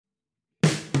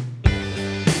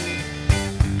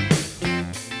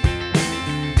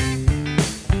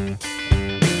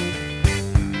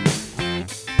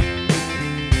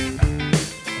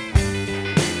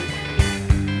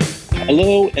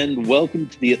Hello and welcome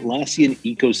to the Atlassian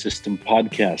Ecosystem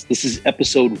Podcast. This is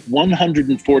episode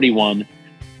 141,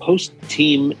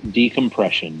 Post-Team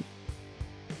Decompression.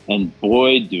 And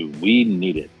boy, do we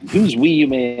need it. Who's we, you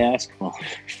may ask? Well,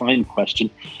 fine question.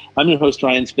 I'm your host,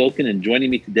 Ryan Spilkin, and joining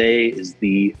me today is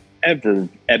the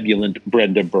ever-ebullient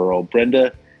Brenda Burrell.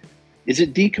 Brenda, is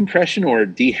it decompression or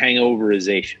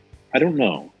dehangoverization? I don't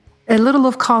know. A little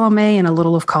of column A and a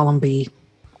little of column B.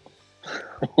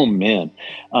 Oh, man.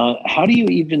 How do you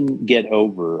even get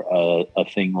over a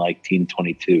thing like Team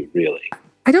 22, really?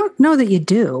 I don't know that you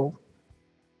do.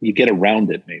 You get around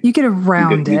it, maybe. You get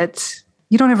around it.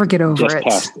 You don't ever get over just it.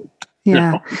 Past it.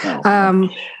 Yeah. No.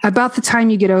 About the time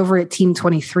you get over it, Team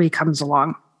 23 comes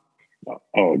along.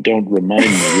 Oh, don't remind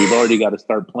me. We've already got to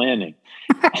start planning.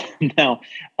 Now,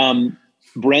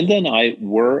 Brenda and I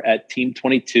were at Team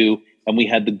 22, and we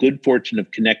had the good fortune of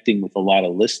connecting with a lot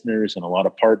of listeners and a lot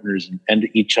of partners and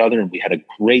each other, and we had a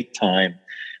great time.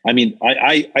 I mean,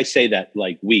 I say that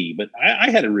like we, but I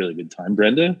had a really good time.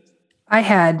 Brenda? I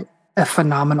had a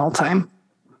phenomenal time.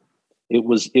 It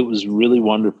was really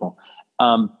wonderful.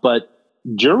 But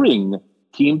during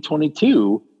Team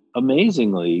 22,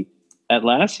 amazingly,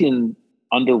 Atlassian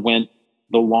underwent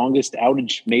the longest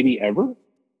outage maybe ever.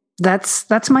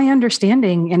 That's my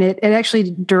understanding, and it actually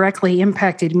directly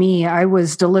impacted me. I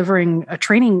was delivering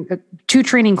two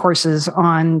training courses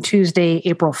on Tuesday,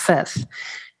 April 5th,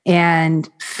 and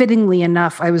fittingly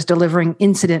enough, I was delivering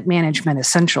incident management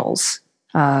essentials,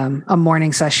 a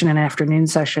morning session and afternoon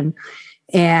session,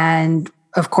 and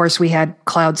of course, we had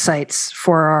cloud sites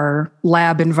for our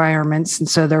lab environments, and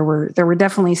so there were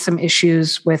definitely some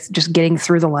issues with just getting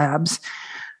through the labs.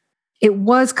 It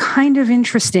was kind of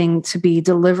interesting to be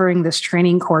delivering this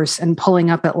training course and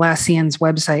pulling up Atlassian's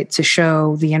website to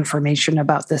show the information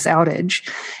about this outage.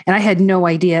 And I had no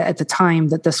idea at the time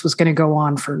that this was going to go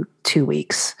on for 2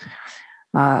 weeks.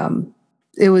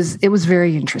 It was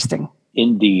very interesting.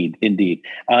 Indeed.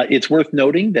 It's worth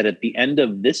noting that at the end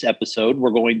of this episode,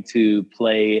 we're going to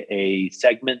play a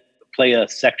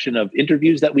section of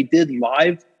interviews that we did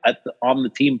live on the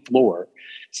team floor.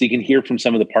 So you can hear from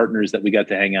some of the partners that we got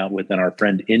to hang out with and our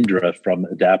friend Indra from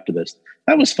Adaptivist.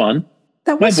 That was fun.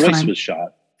 My voice was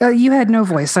shot. You had no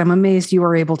voice. I'm amazed you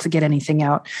were able to get anything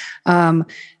out.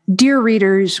 Dear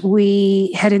readers,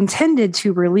 we had intended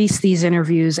to release these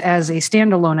interviews as a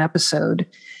standalone episode,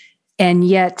 and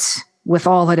yet with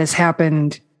all that has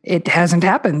happened, it hasn't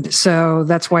happened. So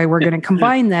that's why we're going to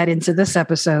combine that into this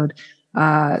episode.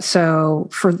 So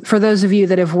for those of you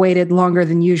that have waited longer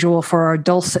than usual for our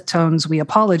dulcet tones, we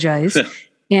apologize.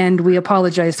 And we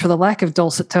apologize for the lack of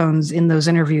dulcet tones in those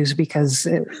interviews because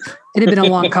it had been a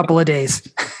long couple of days.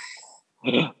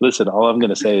 Listen, all I'm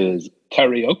going to say is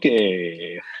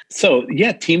karaoke. So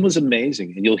yeah, team was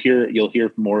amazing. And you'll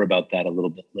hear more about that a little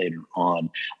bit later on.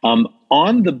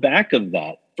 On the back of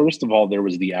that, first of all, there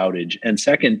was the outage. And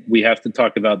second, we have to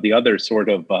talk about the other sort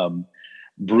of,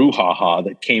 brouhaha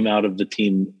that came out of the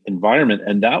team environment.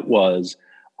 And that was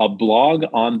a blog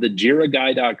on the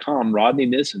JiraGuy.com. Rodney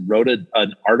Nissen wrote an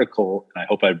article, and I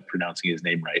hope I'm pronouncing his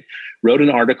name right, wrote an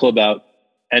article about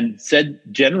and said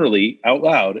generally out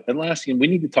loud, Atlassian, we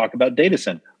need to talk about data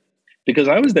center. Because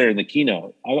I was there in the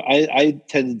keynote. I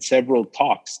attended several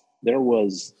talks. There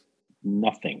was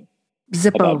nothing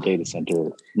about data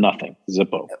center. Nothing.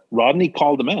 Zippo. Rodney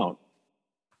called him out.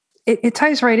 It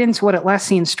ties right into what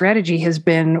Atlassian's strategy has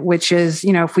been, which is,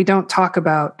 if we don't talk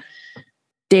about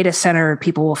data center,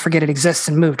 people will forget it exists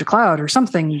and move to cloud or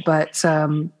something. But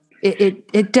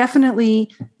it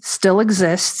definitely still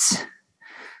exists.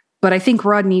 But I think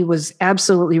Rodney was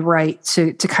absolutely right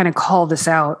to kind of call this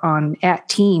out at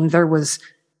Team. There was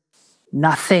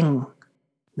nothing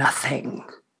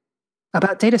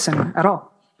about data center at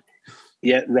all.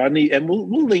 Yeah, Rodney, and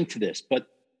we'll link to this,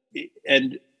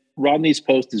 and Rodney's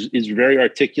post is very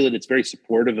articulate. It's very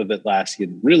supportive of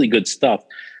Atlassian, really good stuff.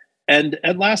 And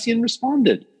Atlassian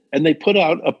responded, and they put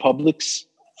out a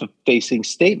public-facing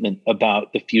statement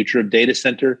about the future of data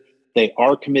center. They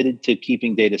are committed to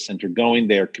keeping data center going.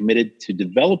 They are committed to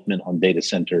development on data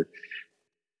center.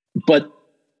 But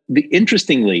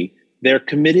interestingly, they're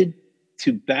committed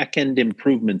to back-end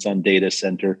improvements on data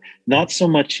center, not so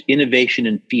much innovation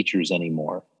and features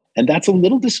anymore. And that's a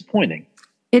little disappointing.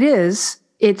 It is.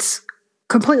 It's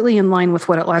completely in line with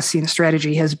what Atlassian's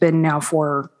strategy has been now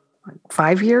for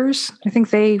 5 years. I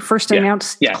think they first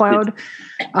announced cloud.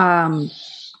 I'm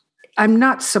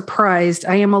not surprised.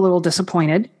 I am a little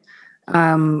disappointed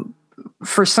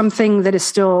for something that is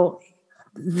still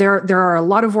there. There are a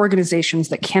lot of organizations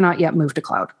that cannot yet move to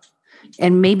cloud,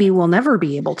 and maybe will never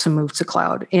be able to move to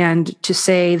cloud. And to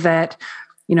say that,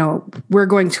 we're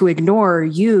going to ignore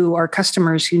you, our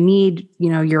customers who need,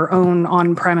 your own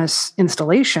on-premise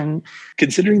installation.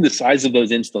 Considering the size of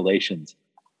those installations,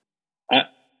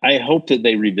 I hope that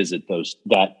they revisit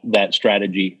that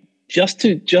strategy just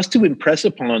to impress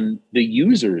upon the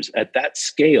users at that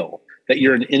scale that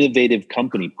you're an innovative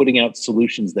company putting out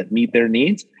solutions that meet their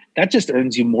needs. That just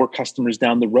earns you more customers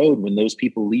down the road when those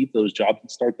people leave those jobs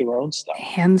and start their own stuff.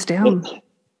 Hands down.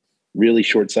 Really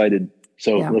short-sighted.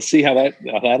 So let's see how that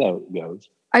goes.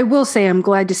 I will say I'm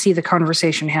glad to see the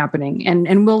conversation happening,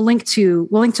 and we'll link to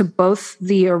both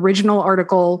the original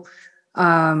article.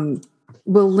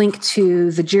 We'll link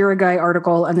to the Jira Guy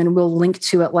article, and then we'll link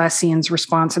to Atlassian's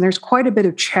response. And there's quite a bit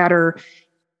of chatter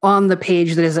on the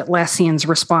page that is Atlassian's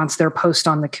response, their post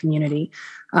on the community,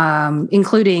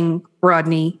 including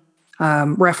Rodney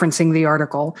referencing the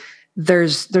article.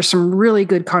 There's some really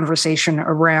good conversation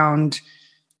around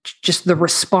just the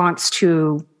response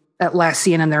to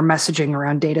Atlassian and their messaging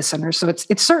around data centers. So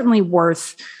it's certainly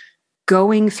worth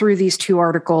going through these two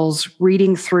articles,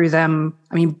 reading through them.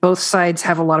 I mean, both sides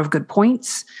have a lot of good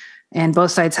points and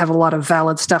both sides have a lot of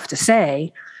valid stuff to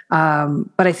say.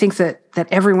 But I think that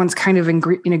everyone's kind of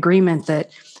in agreement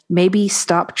that maybe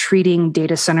stop treating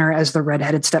data center as the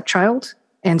redheaded stepchild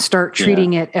and start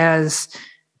treating it as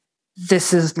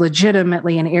this is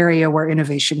legitimately an area where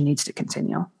innovation needs to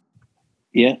continue.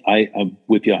 Yeah, I'm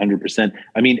with you 100%.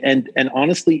 I mean, and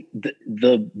honestly,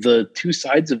 the two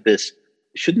sides of this,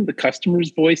 shouldn't the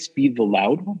customer's voice be the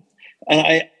loud one?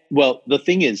 And the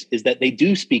thing is that they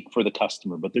do speak for the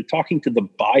customer, but they're talking to the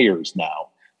buyers now.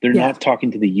 They're not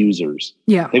talking to the users.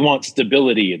 Yeah. They want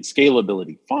stability and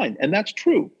scalability. Fine. And that's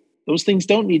true. Those things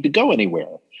don't need to go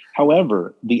anywhere.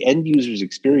 However, the end user's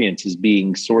experience is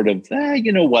being sort of,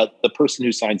 you know what? The person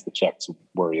who signs the checks will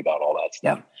worry about all that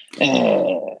stuff.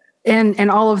 Yeah. And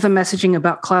all of the messaging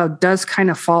about cloud does kind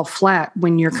of fall flat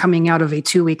when you're coming out of a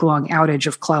 2-week-long outage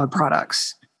of cloud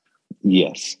products.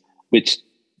 Yes. Which,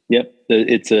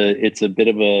 it's a bit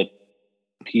of a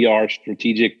PR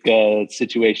strategic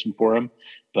situation for them.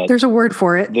 But there's a word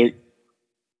for it.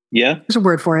 There's a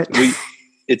word for it.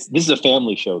 This is a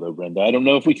family show, though, Brenda. I don't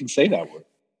know if we can say that word.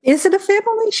 Is it a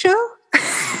family show?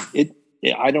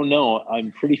 I don't know.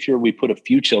 I'm pretty sure we put a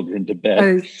few children to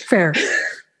bed. Fair.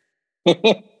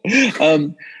 But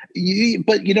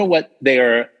you know what? They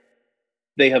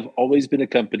have always been a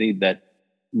company that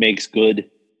makes good.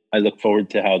 I look forward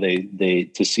to how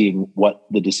to seeing what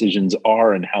the decisions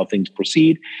are and how things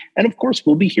proceed. And of course,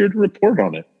 we'll be here to report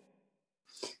on it.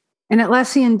 And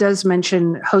Atlassian does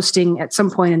mention hosting at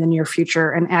some point in the near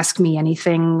future an Ask Me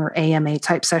Anything or AMA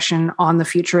type session on the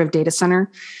future of data center.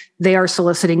 They are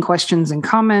soliciting questions and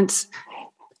comments.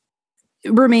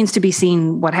 It remains to be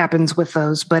seen what happens with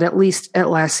those, but at least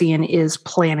Atlassian is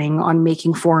planning on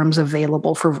making forums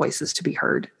available for voices to be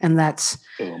heard. And that's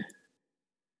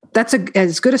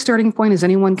as good a starting point as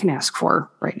anyone can ask for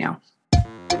right now.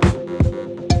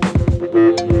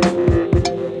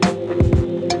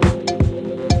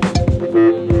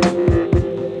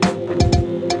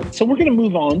 So we're going to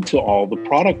move on to all the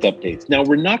product updates. Now,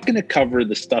 we're not going to cover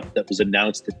the stuff that was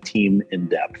announced at Team in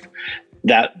depth.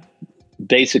 That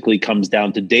basically comes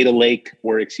down to Data Lake,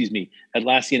 Atlassian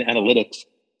Analytics,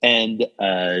 and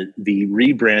the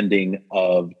rebranding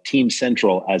of Team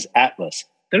Central as Atlas.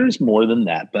 There's more than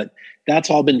that, but that's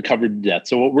all been covered to death.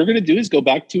 So what we're going to do is go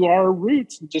back to our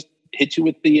roots and just hit you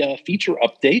with the feature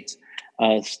updates,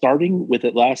 starting with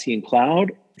Atlassian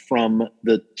Cloud from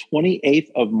the 28th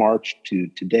of March to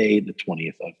today, the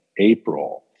 20th of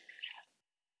April.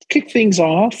 Kick things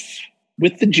off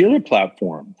with the Jira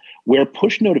platform, where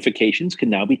push notifications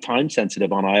can now be time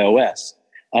sensitive on iOS.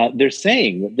 They're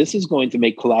saying that this is going to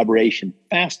make collaboration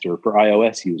faster for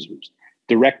iOS users.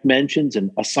 Direct mentions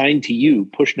and assigned to you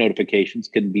push notifications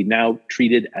can be now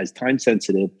treated as time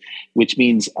sensitive, which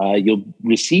means you'll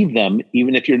receive them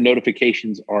even if your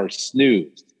notifications are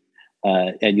snoozed.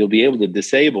 And you'll be able to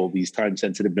disable these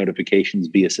time-sensitive notifications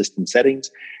via system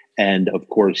settings and, of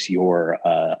course, your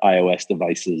iOS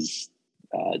device's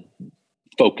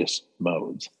focus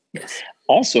modes. Yes.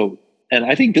 Also, and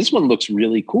I think this one looks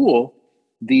really cool,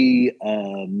 the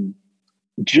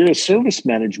Jira Service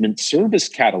Management Service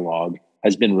Catalog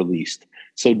has been released.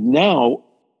 So now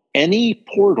any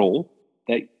portal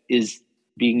that is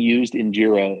being used in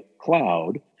Jira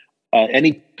Cloud,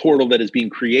 any portal that is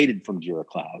being created from Jira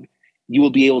Cloud, you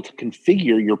will be able to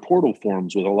configure your portal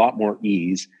forms with a lot more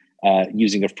ease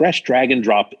using a fresh drag and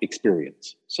drop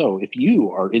experience. So if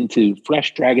you are into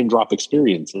fresh drag and drop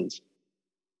experiences,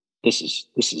 this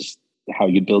is how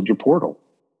you build your portal.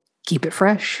 Keep it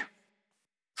fresh.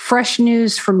 Fresh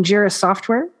news from Jira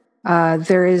Software.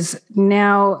 There is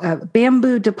now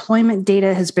Bamboo deployment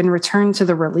data has been returned to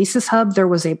the releases hub. There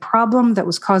was a problem that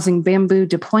was causing Bamboo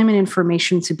deployment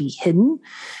information to be hidden.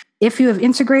 If you have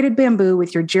integrated Bamboo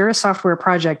with your Jira software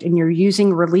project and you're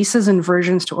using releases and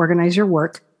versions to organize your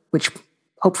work, which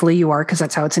hopefully you are because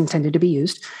that's how it's intended to be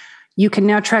used, you can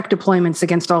now track deployments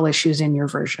against all issues in your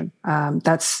version.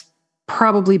 That's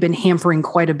probably been hampering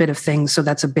quite a bit of things, so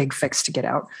that's a big fix to get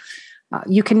out.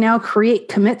 You can now create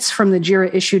commits from the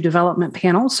Jira issue development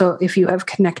panel. So if you have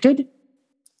connected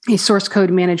a source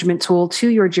code management tool to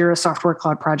your Jira Software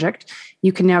Cloud project,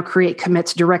 you can now create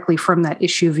commits directly from that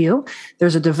issue view.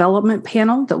 There's a development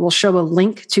panel that will show a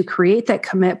link to create that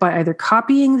commit by either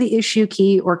copying the issue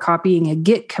key or copying a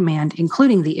git command,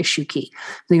 including the issue key.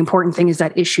 The important thing is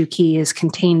that issue key is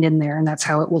contained in there, and that's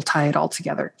how it will tie it all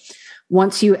together.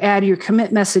 Once you add your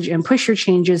commit message and push your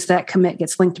changes, that commit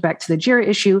gets linked back to the Jira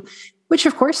issue, which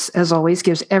of course, as always,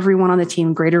 gives everyone on the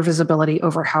team greater visibility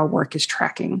over how work is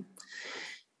tracking.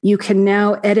 You can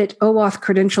now edit OAuth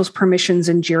credentials permissions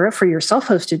in Jira for your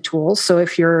self-hosted tools. So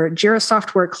if your Jira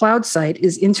Software Cloud site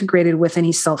is integrated with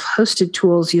any self-hosted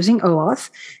tools using OAuth,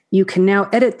 you can now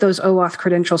edit those OAuth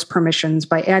credentials permissions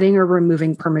by adding or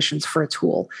removing permissions for a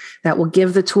tool. That will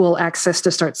give the tool access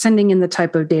to start sending in the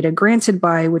type of data granted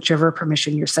by whichever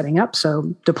permission you're setting up,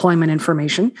 so deployment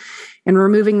information. And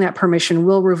removing that permission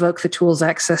will revoke the tool's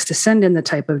access to send in the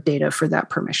type of data for that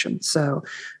permission. So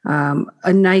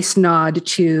a nice nod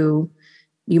to,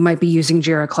 you might be using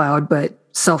Jira Cloud, but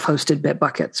self-hosted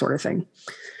Bitbucket sort of thing.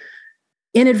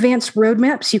 In advanced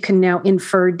roadmaps, you can now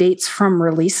infer dates from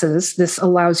releases. This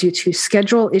allows you to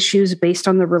schedule issues based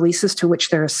on the releases to which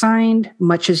they're assigned,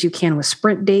 much as you can with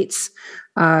sprint dates.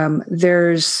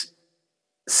 There's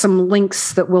some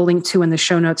links that we'll link to in the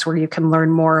show notes where you can learn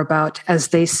more about, as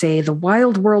they say, the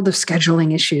wild world of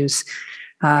scheduling issues.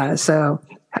 So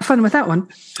have fun with that one.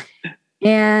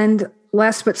 And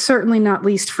last but certainly not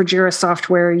least, for Jira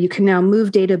software, you can now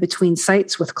move data between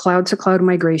sites with cloud-to-cloud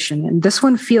migration. And this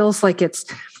one feels like it's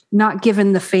not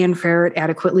given the fanfare it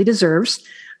adequately deserves.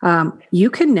 You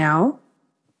can now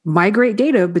migrate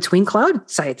data between cloud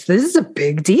sites. This is a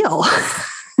big deal.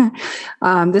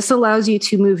 This allows you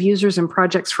to move users and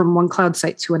projects from one cloud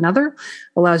site to another,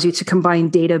 allows you to combine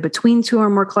data between two or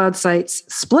more cloud sites,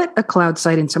 split a cloud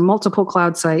site into multiple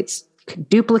cloud sites,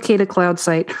 duplicate a cloud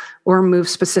site, or move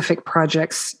specific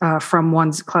projects from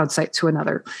one cloud site to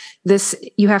another. This,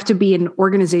 you have to be an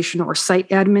organization or site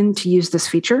admin to use this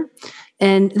feature.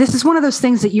 And this is one of those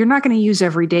things that you're not going to use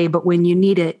every day, but when you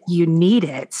need it,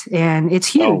 and it's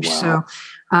huge. Oh,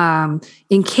 wow. So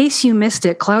in case you missed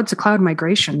it, cloud to cloud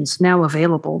migration's now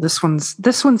available. This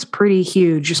one's pretty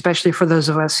huge, especially for those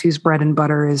of us whose bread and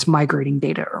butter is migrating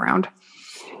data around.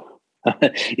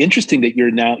 Interesting that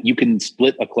you can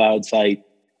split a cloud site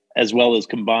as well as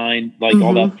combine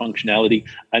all that functionality.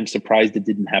 I'm surprised it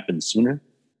didn't happen sooner,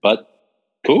 but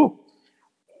cool.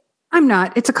 I'm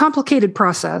not. It's a complicated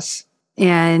process,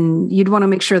 and you'd want to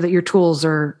make sure that your tools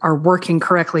are working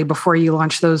correctly before you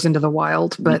launch those into the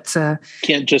wild. But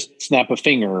can't just snap a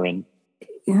finger and.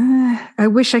 I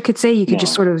wish I could say you could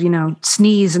just sort of,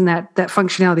 sneeze and that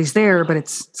functionality's there, but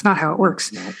it's not how it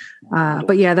works.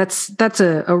 But yeah, that's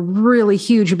a really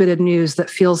huge bit of news that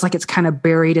feels like it's kind of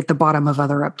buried at the bottom of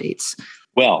other updates.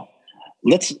 Well,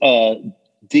 let's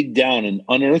dig down and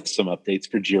unearth some updates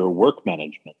for Jira Work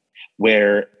Management,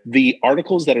 where the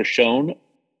articles that are shown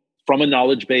from a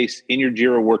knowledge base in your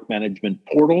Jira Work Management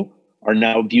portal are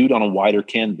now viewed on a wider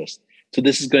canvas. So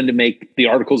this is going to make the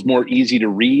articles more easy to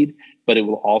read, but it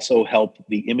will also help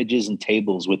the images and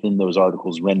tables within those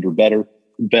articles render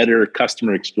better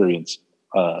customer experience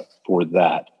for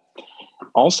that.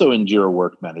 Also in Jira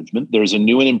Work Management, there's a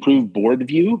new and improved board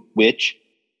view, which,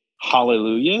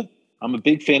 hallelujah, I'm a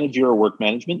big fan of Jira Work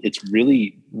Management. It's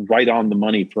really right on the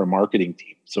money for a marketing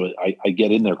team. So I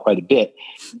get in there quite a bit.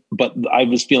 But I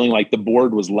was feeling like the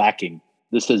board was lacking.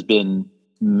 This has been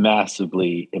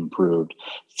massively improved.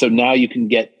 So now you can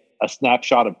get a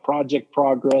snapshot of project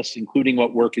progress, including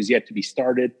what work is yet to be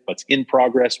started, what's in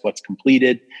progress, what's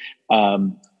completed. The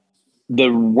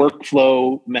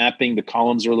workflow mapping, the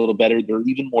columns are a little better. There are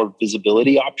even more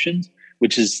visibility options,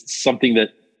 which is something that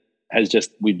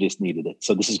we've just needed it.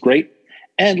 So this is great.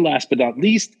 And last but not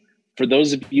least, for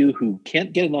those of you who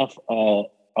can't get enough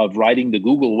of riding the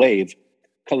Google wave,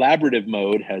 collaborative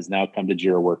mode has now come to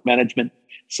Jira Work Management.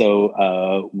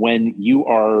 So when you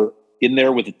are in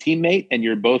there with a teammate and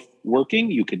you're both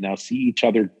working, you can now see each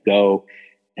other go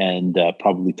and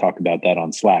probably talk about that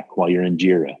on Slack while you're in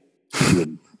Jira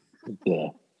doing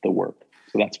the work.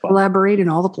 So that's fun. Collaborate in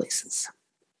all the places.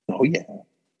 Oh, yeah.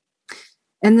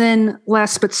 And then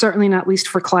last but certainly not least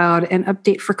for Cloud, an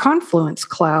update for Confluence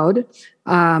Cloud.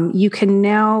 You can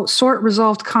now sort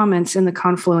resolved comments in the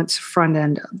Confluence front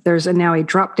end. There's now a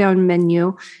drop-down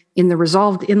menu in the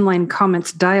resolved inline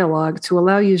comments dialog to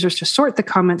allow users to sort the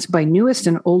comments by newest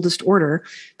and oldest order.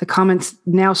 The comments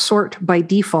now sort by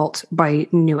default by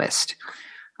newest.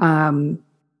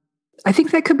 I think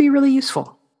that could be really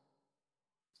useful.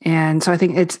 And so I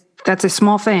think that's a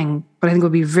small thing, but I think it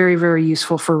would be very, very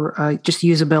useful for just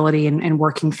usability and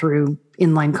working through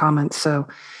inline comments. So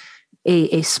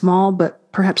a small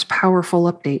but perhaps powerful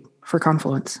update for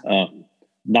Confluence.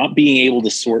 Not being able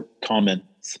to sort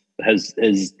comments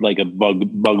is like a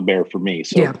bugbear for me.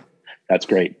 So yeah. That's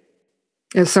great.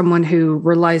 As someone who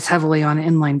relies heavily on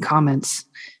inline comments,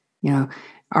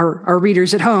 our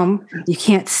readers at home, you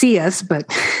can't see us, but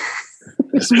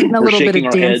a little bit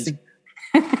of dancing.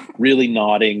 Really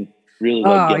nodding. Really.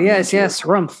 Oh, yes.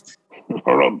 Harumph.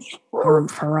 Harumph.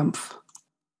 Harumph, harumph.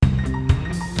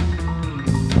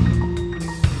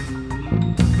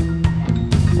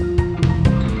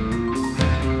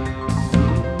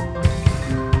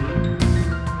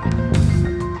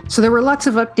 So there were lots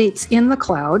of updates in the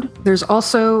cloud. There's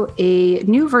also a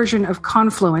new version of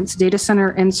Confluence Data Center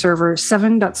and Server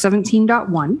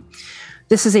 7.17.1.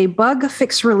 This is a bug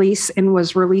fix release and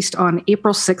was released on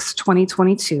April 6,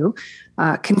 2022.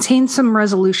 Contains some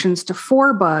resolutions to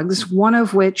 4 bugs, one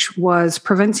of which was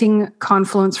preventing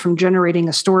Confluence from generating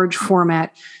a storage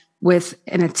format with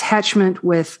an attachment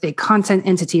with a content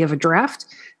entity of a draft.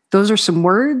 Those are some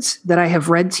words that I have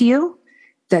read to you.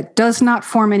 That does not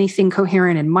form anything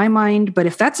coherent in my mind, but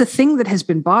if that's a thing that has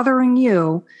been bothering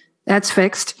you, that's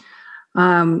fixed.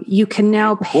 You can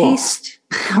now paste,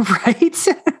 right?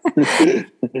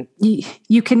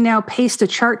 You can now paste a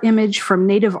chart image from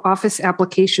native Office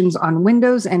applications on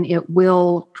Windows, and it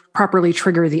will properly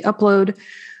trigger the upload.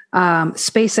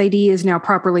 Space ID is now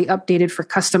properly updated for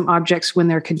custom objects when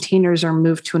their containers are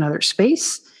moved to another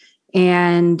space.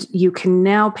 And you can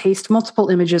now paste multiple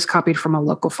images copied from a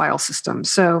local file system.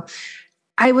 So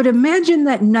I would imagine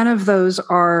that none of those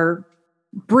are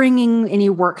bringing any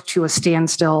work to a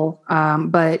standstill.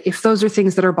 But if those are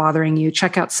things that are bothering you,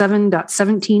 check out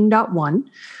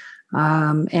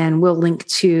 7.17.1. And we'll link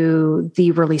to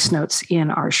the release notes in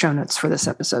our show notes for this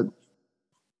episode.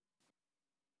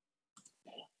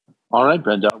 All right,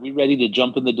 Brenda, are we ready to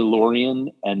jump in the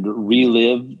DeLorean and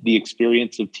relive the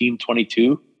experience of Team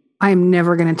 22? I'm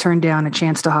never going to turn down a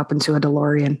chance to hop into a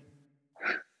DeLorean.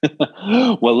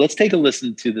 Well, let's take a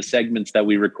listen to the segments that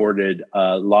we recorded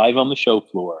live on the show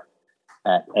floor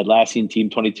at Atlassian Team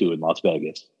 22 in Las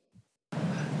Vegas.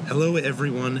 Hello,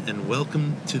 everyone, and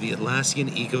welcome to the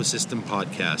Atlassian Ecosystem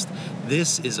Podcast.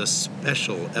 This is a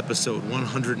special episode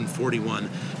 141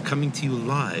 coming to you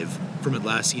live from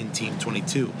Atlassian Team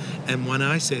 22. And when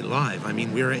I say live, I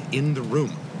mean we're in the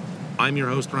room. I'm your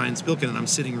host, Ryan Spilkin, and I'm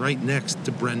sitting right next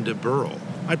to Brenda Burrell.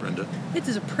 Hi, Brenda. It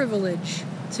is a privilege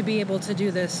to be able to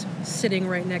do this sitting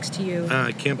right next to you.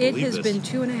 I can't believe this. It has been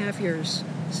 2.5 years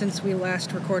since we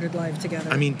last recorded live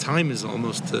together. I mean, time is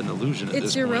almost an illusion at this point.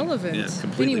 It's irrelevant. Yeah,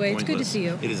 completely anyway, pointless. It's good to see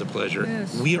you. It is a pleasure.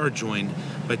 Yes. We are joined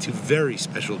by 2 very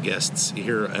special guests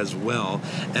here as well,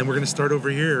 and we're going to start over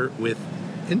here with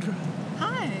Indra.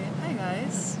 Hi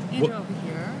guys. Indra over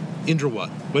here. Indra what?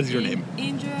 What is your name?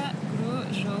 Indra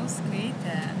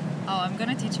Grujovskite. Oh, I'm going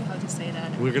to teach you how to say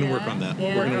that. We're going to work on that.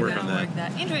 Yeah, we're going to work on that.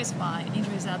 Indra is fine.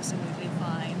 Indra is absolutely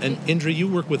fine. And Indra, you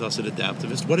work with us at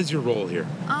Adaptivist. What is your role here?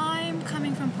 I'm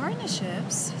coming from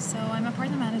partnerships, so I'm a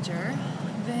partner manager.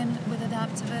 Been with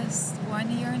Adaptivist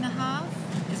 1.5 years.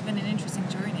 It's been an interesting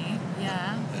journey.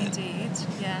 Yeah, indeed.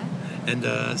 Yeah. And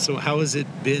so how has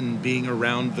it been being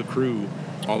around the crew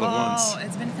all at once? Oh,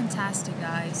 it's been fantastic,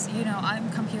 guys. You know, I'm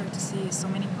come here to see so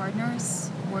many partners,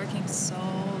 working so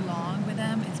long with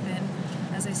them. It's been,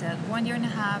 as I said, 1.5 years,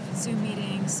 Zoom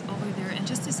meetings over there, and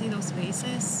just to see those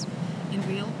faces in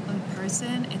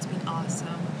person, it's been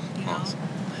awesome. You know,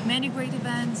 many great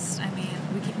events. I mean,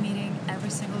 we keep meeting every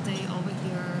single day over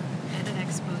here at an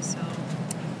expo, so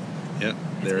yeah,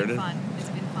 there it is. It's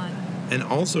been fun. And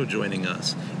also joining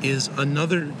us is a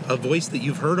voice that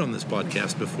you've heard on this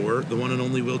podcast before, the one and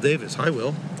only Will Davis. Hi,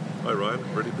 Will. Hi, Ryan.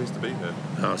 Really pleased to be here.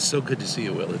 Oh, so good to see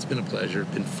you, Will. It's been a pleasure.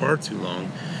 It's been far too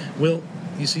long. Will,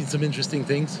 you seen some interesting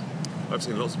things? I've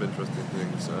seen lots of interesting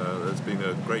things. There's been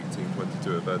a great Team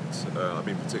 22 event. I've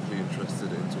been particularly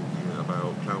interested in talking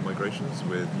about cloud migrations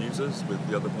with users, with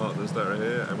the other partners that are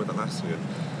here, and with Atlassian.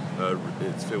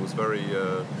 It feels very...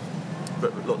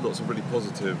 lots of really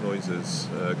positive noises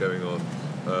going on.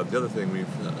 The other thing we've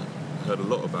heard a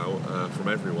lot about from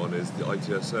everyone is the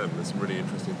ITSM. There's some really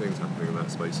interesting things happening in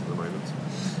that space at the moment.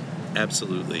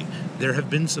 Absolutely. There have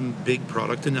been some big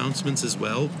product announcements as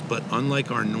well, but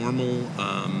unlike our normal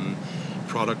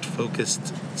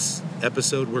product-focused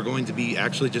episode, we're going to be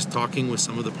actually just talking with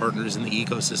some of the partners in the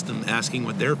ecosystem, asking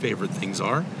what their favorite things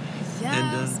are.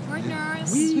 Yes,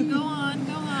 partners. Go on.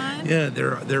 Yeah,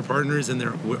 they're partners, and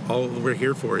all we're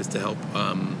here for is to help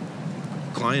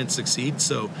clients succeed.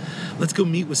 So let's go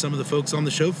meet with some of the folks on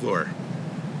the show floor.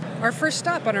 Our first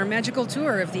stop on our magical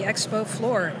tour of the expo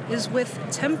floor is with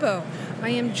Tempo. I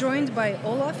am joined by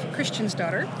Olaf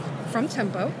Christiansdottir from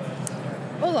Tempo.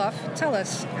 Olaf, tell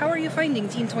us, how are you finding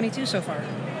Team 22 so far?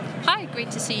 Hi, great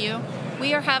to see you.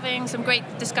 We are having some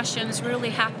great discussions, really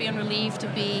happy and relieved to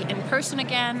be in person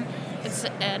again. It's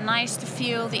nice to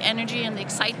feel the energy and the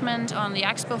excitement on the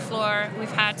expo floor.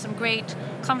 We've had some great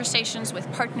conversations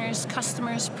with partners,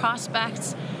 customers,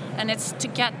 prospects, and it's to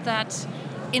get that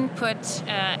input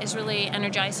is really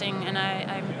energizing, and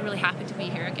I'm really happy to be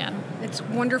here again. It's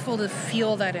wonderful to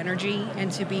feel that energy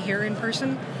and to be here in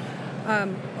person.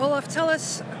 Olaf, tell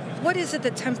us, what is it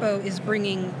that Tempo is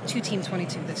bringing to Team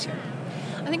 22 this year?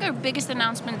 I think our biggest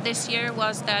announcement this year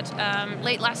was that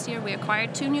late last year we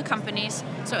acquired 2 new companies.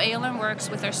 So ALM Works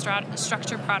with their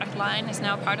structured product line is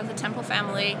now part of the Tempo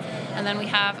family. And then we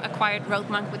have acquired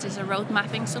RoadMonk, which is a road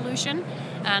mapping solution.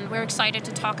 And we're excited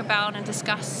to talk about and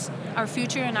discuss our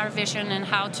future and our vision and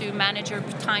how to manage your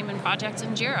time and projects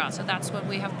in Jira. So that's what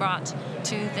we have brought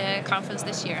to the conference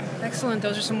this year. Excellent.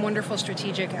 Those are some wonderful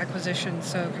strategic acquisitions.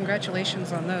 So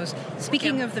congratulations on those.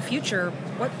 Speaking of the future,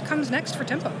 what comes next for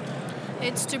Tempo?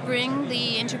 It's to bring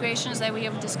the integrations that we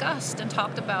have discussed and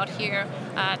talked about here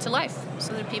to life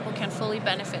so that people can fully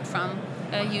benefit from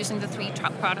using the 3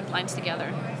 product lines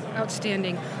together.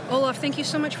 Outstanding. Olaf, thank you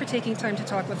so much for taking time to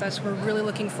talk with us. We're really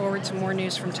looking forward to more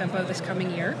news from Tempo this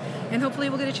coming year, and hopefully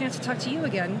we'll get a chance to talk to you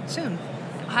again soon.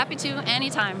 Happy to,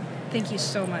 anytime. Thank you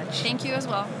so much. Thank you as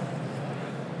well.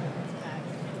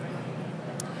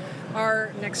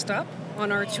 Our next stop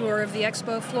on our tour of the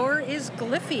expo floor is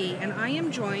Gliffy, and I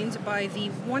am joined by the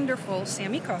wonderful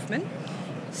Sammy Kaufman.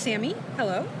 Sammy,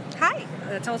 hello. Hi.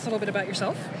 Tell us a little bit about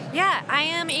yourself. Yeah, I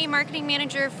am a marketing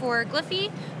manager for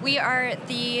Gliffy. We are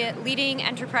the leading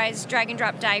enterprise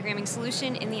drag-and-drop diagramming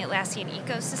solution in the Atlassian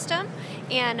ecosystem,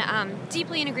 and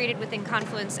deeply integrated within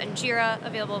Confluence and Jira,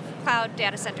 available for cloud,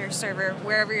 data center, server,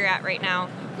 wherever you're at right now.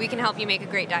 We can help you make a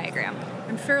great diagram.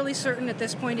 I'm fairly certain at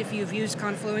this point, if you've used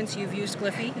Confluence, you've used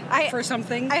Gliffy for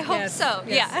something. I hope so,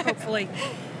 yes, yeah. Hopefully.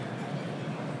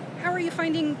 How are you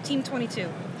finding Team 22?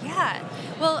 Yeah,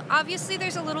 well, obviously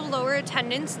there's a little lower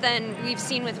attendance than we've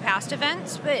seen with past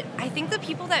events, but I think the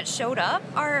people that showed up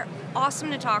are awesome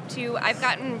to talk to. I've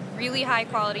gotten really high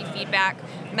quality feedback,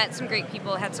 met some great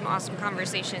people, had some awesome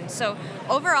conversations. So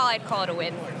overall, I'd call it a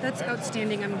win. That's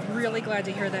outstanding. I'm really glad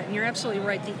to hear that. And you're absolutely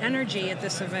right. The energy at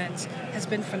this event has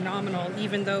been phenomenal,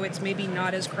 even though it's maybe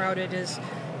not as crowded as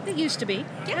it used to be.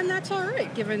 Yeah. And that's all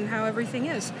right, given how everything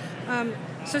is.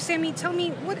 So, Sammy, tell me,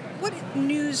 what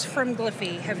news from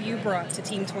Gliffy have you brought to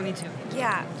Team 22?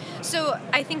 Yeah, so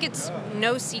I think it's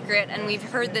no secret, and we've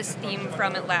heard this theme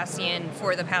from Atlassian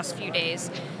for the past few days.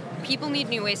 People need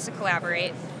new ways to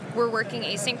collaborate. We're working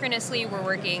asynchronously, we're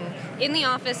working in the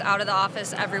office, out of the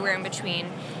office, everywhere in between.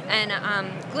 And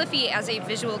Gliffy, as a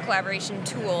visual collaboration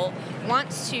tool,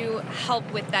 wants to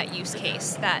help with that use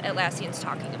case that Atlassian's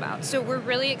talking about. So we're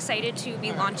really excited to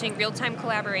be launching real-time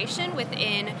collaboration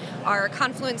within our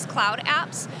Confluence Cloud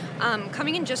apps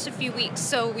coming in just a few weeks.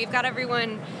 So we've got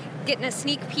everyone getting a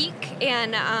sneak peek,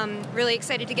 and really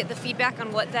excited to get the feedback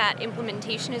on what that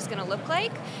implementation is going to look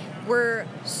like. We're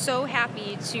so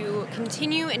happy to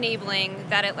continue enabling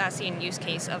that Atlassian use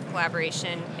case of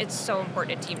collaboration. It's so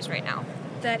important to teams right now.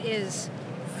 That is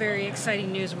very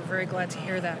exciting news. We're very glad to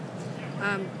hear that.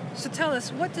 So tell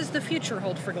us, what does the future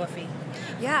hold for Gliffy?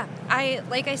 Yeah,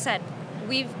 like I said,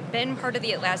 we've been part of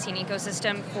the Atlassian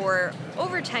ecosystem for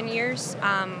over 10 years.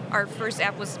 Our first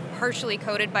app was partially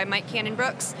coded by Mike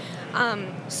Cannon-Brooks.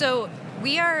 So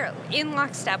we are in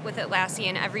lockstep with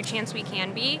Atlassian every chance we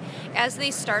can be as they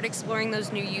start exploring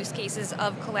those new use cases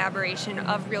of collaboration,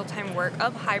 of real-time work,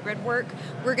 of hybrid work.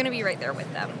 We're going to be right there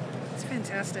with them. That's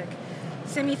fantastic.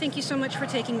 Sammy, thank you so much for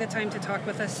taking the time to talk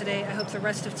with us today. I hope the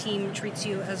rest of team treats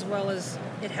you as well as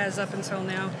it has up until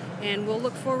now, and we'll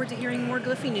look forward to hearing more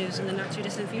Gliffy news in the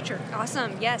not-too-distant future.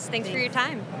 Awesome. Yes, thanks for your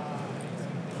time.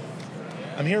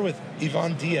 I'm here with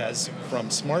Yvonne Diaz from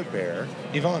SmartBear.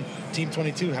 Yvonne, Team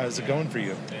 22, how's it going for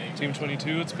you? Team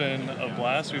 22, it's been a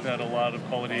blast. We've had a lot of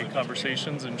quality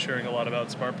conversations and sharing a lot about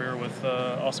SmartBear with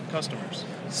awesome customers.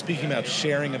 Speaking about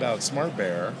sharing about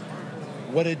SmartBear,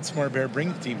 what did SmartBear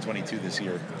bring to Team 22 this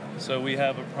year? So we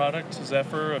have a product,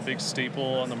 Zephyr, a big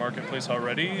staple on the marketplace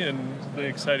already, and the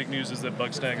exciting news is that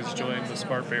Bugsnag has joined the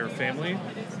SmartBear family.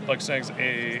 Bugsnag's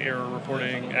a error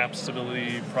reporting app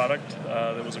stability product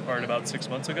that was acquired about 6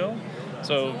 months ago.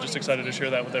 So just excited to share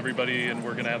that with everybody, and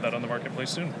we're going to have that on the marketplace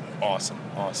soon. Awesome.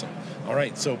 All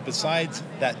right, so besides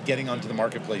that getting onto the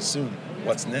marketplace soon,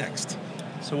 what's next?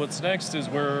 So what's next is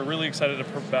we're really excited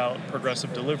about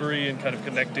progressive delivery and kind of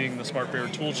connecting the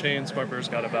SmartBear tool chain. SmartBear's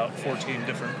got about 14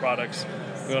 different products.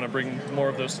 We want to bring more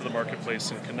of those to the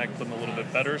marketplace and connect them a little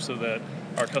bit better so that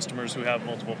our customers who have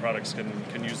multiple products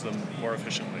can use them more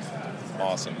efficiently.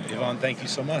 Awesome. Yvonne, thank you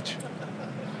so much.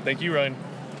 Thank you, Ryan.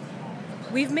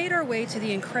 We've made our way to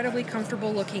the incredibly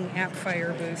comfortable looking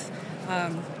AppFire booth.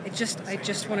 I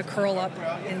just want to curl up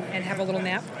and have a little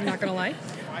nap, I'm not going to lie.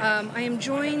 I am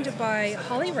joined by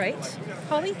Holly Wright.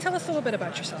 Holly, tell us a little bit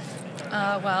about yourself.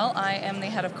 Well, I am the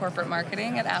head of corporate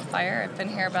marketing at AppFire. I've been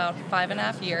here about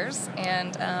 5.5 years,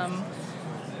 and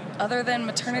other than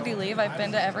maternity leave, I've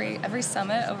been to every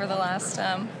summit over the last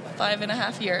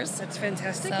 5.5 years. That's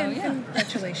fantastic,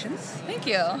 congratulations. Thank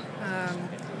you.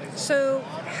 So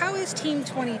how is Team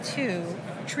 22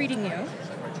 treating you?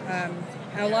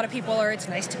 A lot of people it's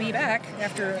nice to be back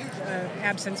after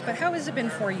absence, but how has it been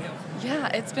for you? Yeah,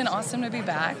 it's been awesome to be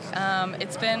back.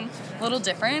 It's been a little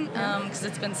different because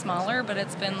it's been smaller, but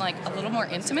it's been like a little more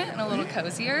intimate and a little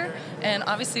cozier. And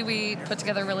obviously we put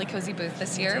together a really cozy booth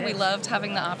this year. We loved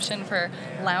having the option for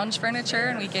lounge furniture,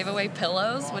 and we gave away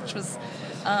pillows, which was...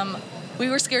 we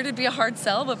were scared it'd be a hard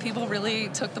sell, but people really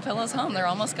took the pillows home. They're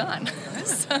almost gone.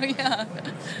 So, yeah.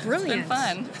 Brilliant. It's been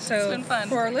fun. So, it's been fun.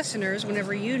 For our listeners,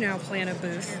 whenever you now plan a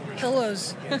booth,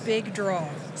 pillows, big draw.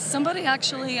 Somebody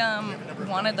actually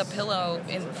wanted the pillow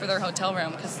for their hotel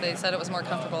room because they said it was more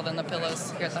comfortable than the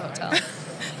pillows here at the hotel.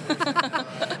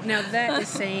 Now, that is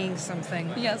saying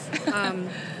something. Yes.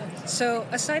 So,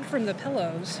 aside from the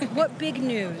pillows, what big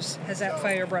news has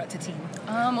AppFire brought to Team?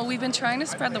 Well, we've been trying to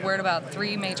spread the word about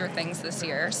 3 major things this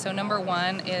year. So number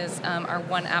 1 is our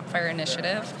One AppFire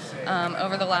initiative.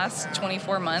 Over the last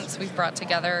 24 months, we've brought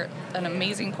together an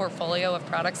amazing portfolio of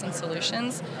products and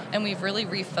solutions, and we've really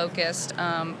refocused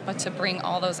but to bring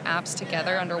all those apps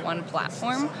together under one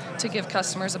platform to give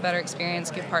customers a better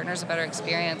experience, give partners a better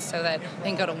experience, so that they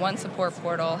can go to one support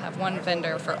portal, have one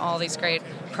vendor for all these great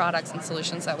products and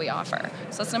solutions that we offer.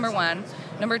 So that's number 1.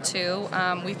 Number 2,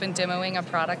 we've been demoing a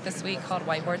product this week called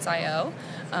Whiteboards.io,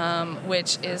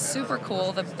 which is super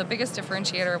cool. The biggest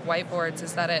differentiator of Whiteboards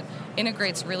is that it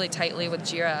integrates really tightly with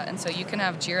Jira, and so you can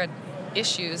have Jira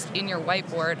issues in your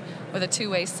whiteboard with a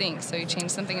two-way sync. So you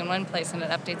change something in one place and it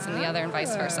updates in the other and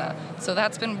vice versa. So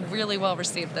that's been really well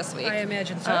received this week. I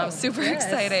imagine so. Super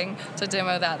exciting to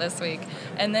demo that this week.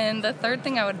 And then the third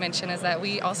thing I would mention is that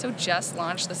we also just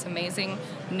launched this amazing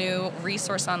new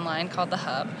resource online called The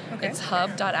Hub. Okay. It's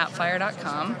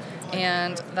hub.appfire.com.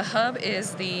 And the Hub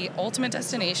is the ultimate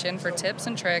destination for tips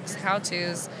and tricks,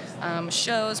 how-tos,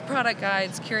 shows, product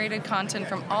guides, curated content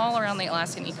from all around the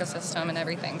Atlassian ecosystem and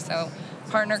everything. So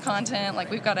partner content,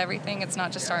 we've got everything. It's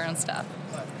not just our own stuff.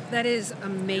 That is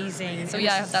amazing. So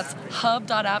yeah, that's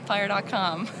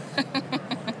hub.appfire.com.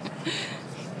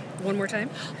 One more time.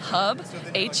 Hub,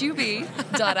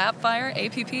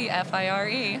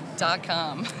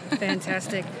 hub.appfire.com.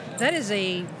 Fantastic. That is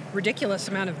a ridiculous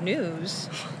amount of news.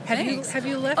 Have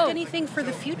you left anything for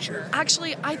the future?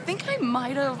 Actually, I think I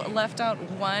might have left out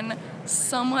one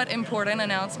somewhat important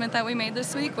announcement that we made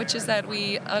this week, which is that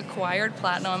we acquired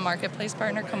Platinum Marketplace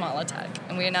partner Kamala Tech,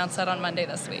 and we announced that on Monday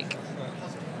this week.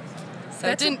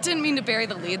 So didn't mean to bury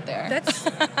the lead there.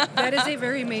 That is a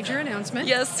very major announcement.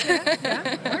 Yes.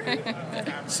 Yeah. All right.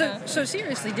 So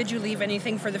seriously, did you leave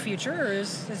anything for the future, or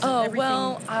is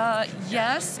everything?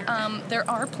 Yes. There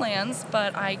are plans,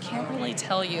 but I can't really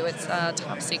tell you. It's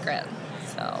top secret.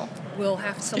 So we'll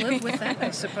have to live with that, I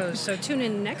suppose. So tune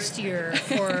in next year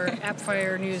for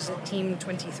AppFire news at Team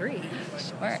 23.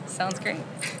 Sure. Sounds great.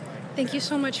 Thank you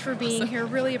so much for being here.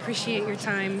 Really appreciate your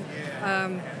time.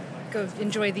 Go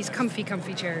enjoy these comfy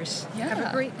chairs. Yeah,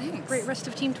 have a great rest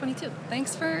of Team 22.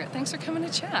 Thanks for coming to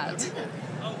chat.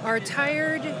 Our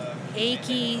tired,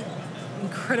 achy,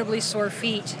 incredibly sore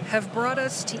feet have brought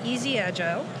us to Easy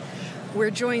Agile.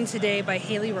 We're joined today by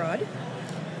Haley Rod.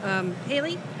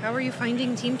 Haley, how are you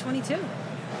finding Team 22?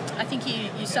 I think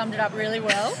you summed it up really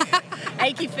well.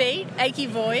 Achy feet, achy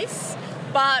voice,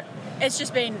 but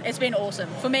it's been awesome.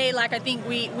 For me, like I think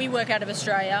we work out of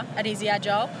Australia at Easy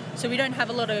Agile, so we don't have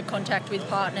a lot of contact with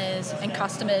partners and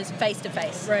customers face to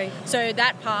face. Right. So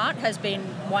that part has been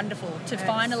wonderful to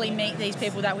finally meet these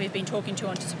people that we've been talking to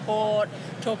on support,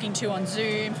 talking to on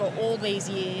Zoom for all these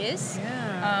years,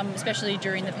 especially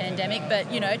during the pandemic.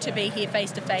 But, you know, to be here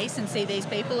face to face and see these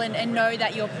people and know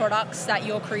that your products that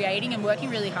you're creating and working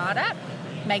really hard at,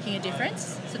 making a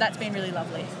difference. So that's been really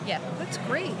lovely. Yeah. That's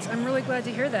great. I'm really glad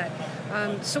to hear that.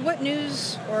 So what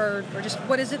news or just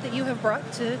what is it that you have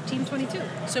brought to Team 22?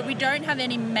 So we don't have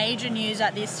any major news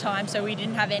at this time, so we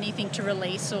didn't have anything to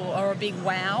release or a big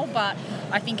wow, but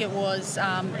I think it was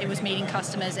meeting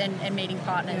customers and meeting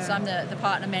partners. Yeah. I'm the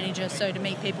partner manager, so to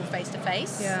meet people face to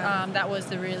face, that was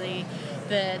the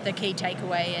key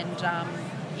takeaway, and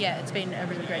it's been a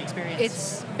really great experience.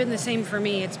 It's been the same for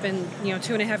me. It's been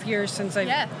 2.5 years since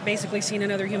I've basically seen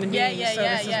another human being.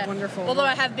 This is wonderful.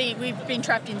 Although we've been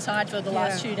trapped inside for the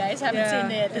last 2 days. Haven't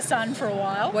seen the sun for a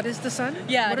while. What is the sun?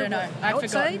 I don't know. I've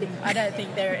outside? forgotten. I don't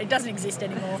think it doesn't exist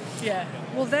anymore. Yeah.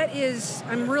 Well,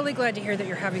 I'm really glad to hear that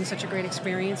you're having such a great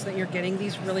experience, that you're getting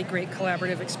these really great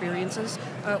collaborative experiences.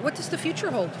 What does the future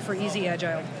hold for Easy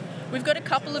Agile? We've got a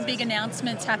couple of big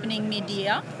announcements happening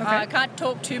mid-year. Okay. I can't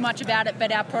talk too much about it,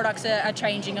 but our products are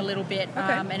changing a little bit,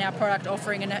 and our product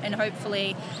offering, and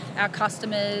hopefully our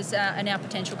customers and our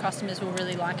potential customers will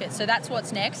really like it. So that's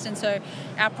what's next. And so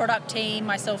our product team,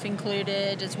 myself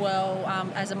included as well,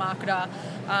 as a marketer,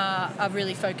 are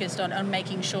really focused on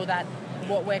making sure that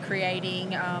what we're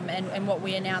creating and what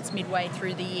we announce midway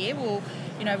through the year will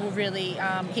really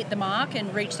hit the mark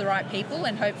and reach the right people,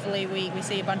 and hopefully we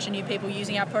see a bunch of new people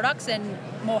using our products and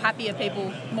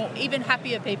even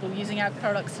happier people using our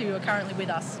products who are currently with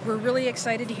us. We're really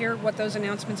excited to hear what those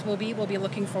announcements will be. We'll be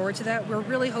looking forward to that. We're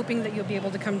really hoping that you'll be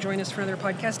able to come join us for another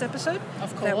podcast episode.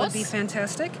 Of course. That would be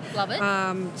fantastic. Love it.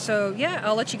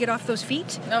 I'll let you get off those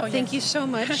feet. Thank you so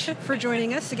much for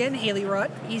joining us again, Haley Rott,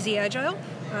 Easy Agile.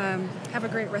 Have a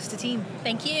great rest of the team.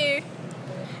 Thank you.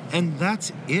 And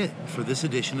that's it for this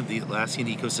edition of the Atlassian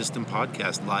Ecosystem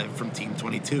Podcast, live from Team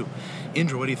 22.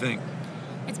 Indra, what do you think?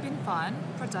 It's been fun,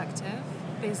 productive,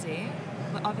 busy,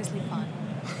 but obviously fun.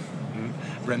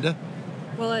 Brenda?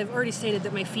 Well, I've already stated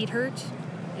that my feet hurt,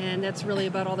 and that's really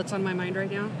about all that's on my mind right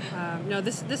now.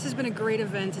 This has been a great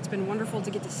event. It's been wonderful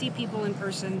to get to see people in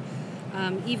person,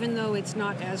 even though it's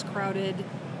not as crowded,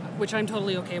 which I'm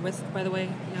totally okay with, by the way,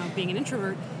 being an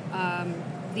introvert.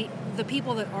 The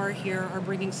people that are here are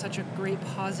bringing such a great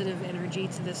positive energy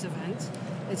to this event.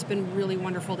 It's been really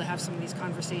wonderful to have some of these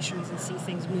conversations and see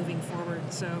things moving forward.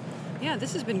 So,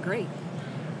 this has been great.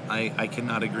 I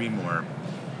cannot agree more.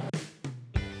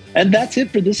 And that's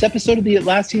it for this episode of the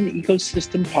Atlassian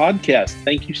Ecosystem Podcast.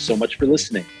 Thank you so much for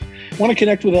listening. Want to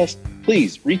connect with us?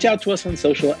 Please reach out to us on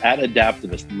social at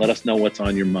Adaptivist and let us know what's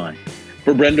on your mind.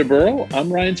 For Brenda Burrow,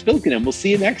 I'm Ryan Spilkin, and we'll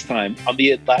see you next time on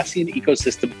the Atlassian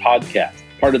Ecosystem Podcast,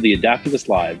 part of the Adaptivist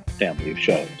Live family of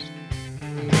shows.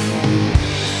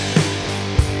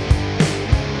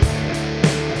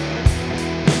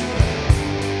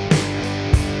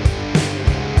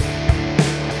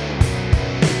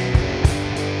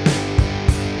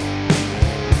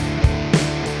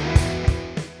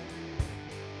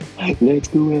 Let's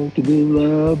go out to the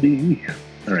lobby.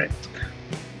 All right.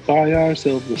 Buy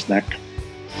ourselves a snack.